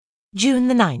June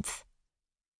the 9th.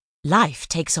 Life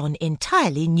takes on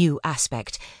entirely new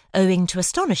aspect, owing to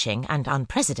astonishing and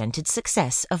unprecedented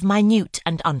success of minute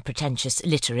and unpretentious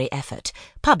literary effort,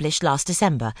 published last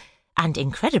December, and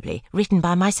incredibly written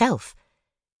by myself.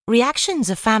 Reactions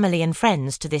of family and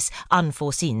friends to this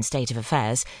unforeseen state of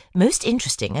affairs, most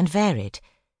interesting and varied.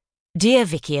 Dear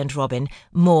Vicky and Robin,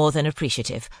 more than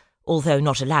appreciative, although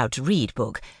not allowed to read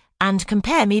book, and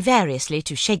compare me variously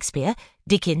to Shakespeare,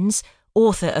 Dickens,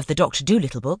 author of the Dr.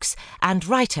 Dolittle books, and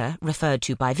writer referred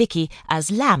to by Vicky as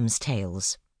Lamb's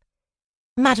Tales.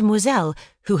 Mademoiselle,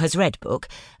 who has read book,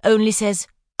 only says,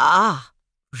 "Ah,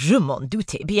 je m'en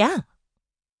doutais bien,"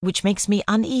 which makes me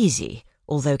uneasy,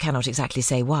 although cannot exactly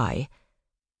say why.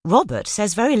 Robert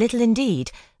says very little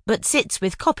indeed, but sits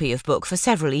with copy of book for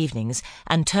several evenings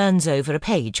and turns over a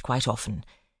page quite often.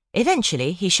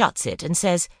 Eventually he shuts it and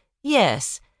says,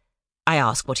 "Yes." I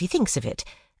ask what he thinks of it,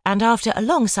 and after a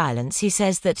long silence he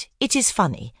says that it is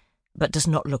funny, but does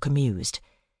not look amused.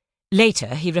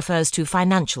 Later he refers to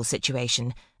financial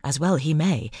situation, as well he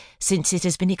may, since it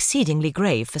has been exceedingly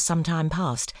grave for some time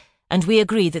past, and we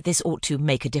agree that this ought to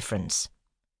make a difference.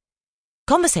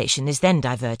 Conversation is then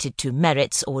diverted to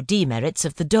merits or demerits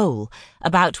of the dole,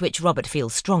 about which Robert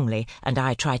feels strongly, and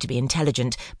I try to be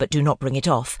intelligent, but do not bring it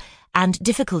off, and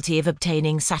difficulty of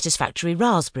obtaining satisfactory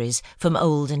raspberries from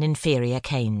old and inferior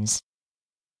canes.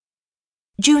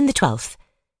 June the 12th.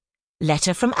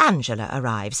 Letter from Angela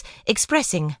arrives,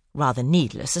 expressing rather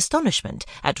needless astonishment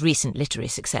at recent literary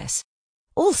success.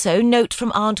 Also note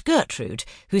from Aunt Gertrude,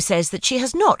 who says that she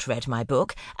has not read my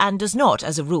book and does not,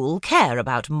 as a rule, care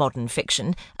about modern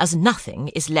fiction, as nothing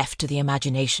is left to the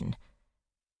imagination.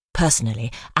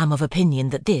 Personally, am of opinion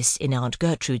that this, in Aunt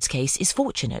Gertrude's case, is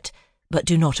fortunate, but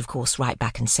do not, of course, write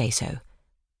back and say so.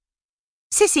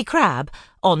 Cissy Crabbe,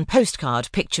 on postcard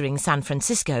picturing San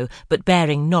Francisco but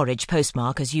bearing Norwich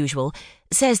postmark as usual,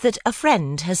 says that a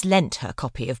friend has lent her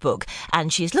copy of book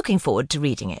and she is looking forward to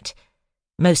reading it.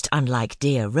 Most unlike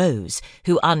dear Rose,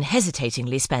 who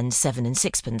unhesitatingly spends 7 and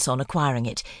 6pence on acquiring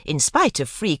it, in spite of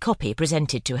free copy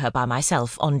presented to her by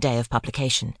myself on day of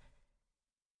publication.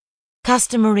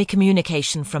 Customary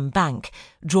communication from bank,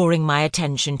 drawing my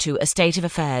attention to a state of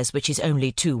affairs which is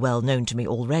only too well known to me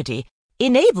already,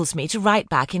 enables me to write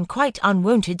back in quite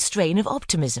unwonted strain of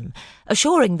optimism,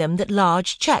 assuring them that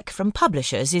large cheque from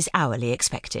publishers is hourly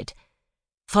expected.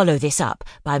 Follow this up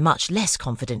by much less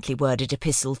confidently worded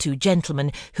epistle to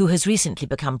gentleman who has recently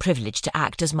become privileged to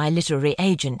act as my literary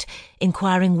agent,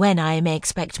 inquiring when I may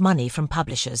expect money from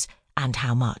publishers, and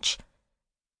how much.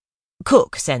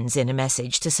 Cook sends in a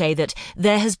message to say that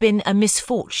there has been a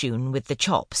misfortune with the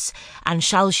chops, and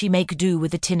shall she make do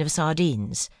with a tin of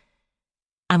sardines?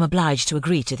 I'm obliged to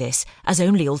agree to this, as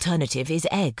only alternative is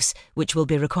eggs, which will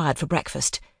be required for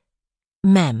breakfast.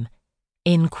 Mem.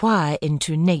 Inquire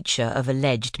into nature of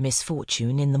alleged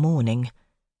misfortune in the morning.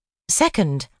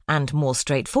 Second, and more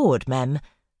straightforward, Mem.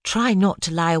 Try not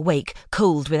to lie awake,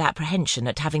 cold with apprehension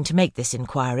at having to make this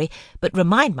inquiry, but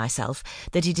remind myself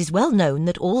that it is well known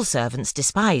that all servants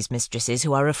despise mistresses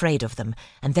who are afraid of them,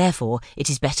 and therefore it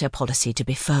is better policy to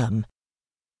be firm.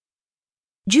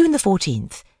 June the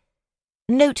 14th.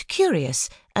 Note curious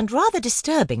and rather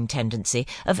disturbing tendency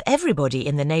of everybody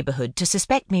in the neighbourhood to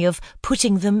suspect me of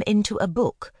putting them into a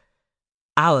book.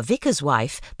 Our vicar's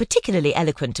wife, particularly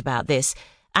eloquent about this,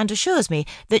 and assures me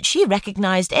that she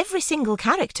recognised every single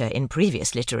character in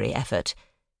previous literary effort.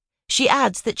 She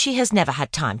adds that she has never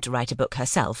had time to write a book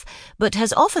herself, but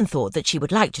has often thought that she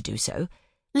would like to do so.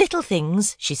 Little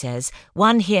things, she says,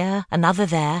 one here, another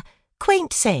there,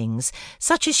 quaint sayings,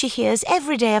 such as she hears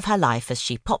every day of her life as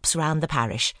she pops round the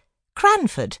parish.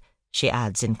 Cranford, she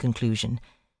adds in conclusion.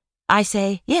 I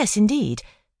say, yes, indeed,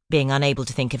 being unable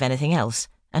to think of anything else,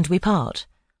 and we part.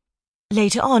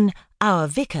 Later on, our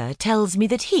vicar tells me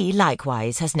that he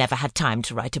likewise has never had time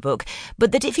to write a book,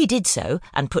 but that if he did so,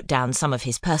 and put down some of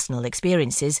his personal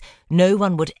experiences, no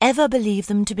one would ever believe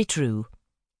them to be true.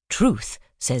 Truth,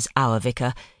 says our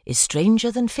vicar, is stranger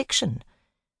than fiction.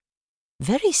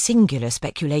 Very singular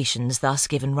speculations thus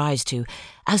given rise to,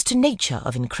 as to nature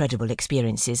of incredible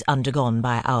experiences undergone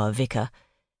by our vicar.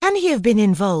 Can he have been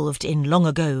involved in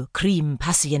long-ago crime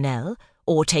passionnel,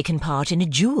 or taken part in a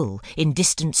duel in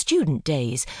distant student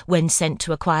days when sent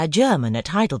to acquire German at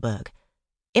Heidelberg?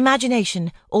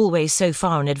 Imagination, always so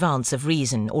far in advance of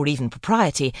reason or even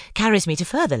propriety, carries me to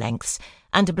further lengths,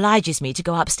 and obliges me to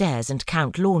go upstairs and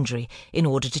count laundry in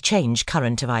order to change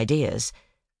current of ideas.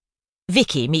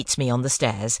 Vicky meets me on the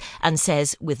stairs and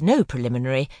says, with no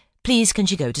preliminary, please can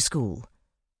she go to school?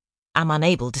 Am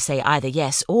unable to say either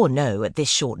yes or no at this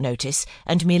short notice,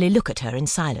 and merely look at her in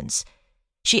silence.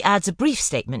 She adds a brief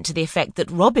statement to the effect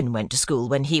that Robin went to school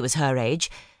when he was her age,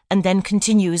 and then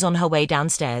continues on her way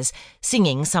downstairs,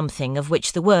 singing something of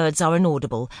which the words are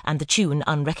inaudible and the tune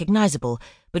unrecognisable,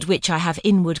 but which I have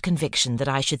inward conviction that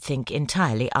I should think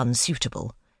entirely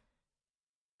unsuitable.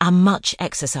 Am much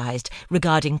exercised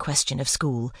regarding question of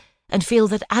school, and feel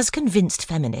that as convinced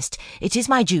feminist it is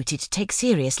my duty to take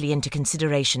seriously into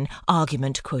consideration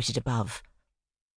argument quoted above.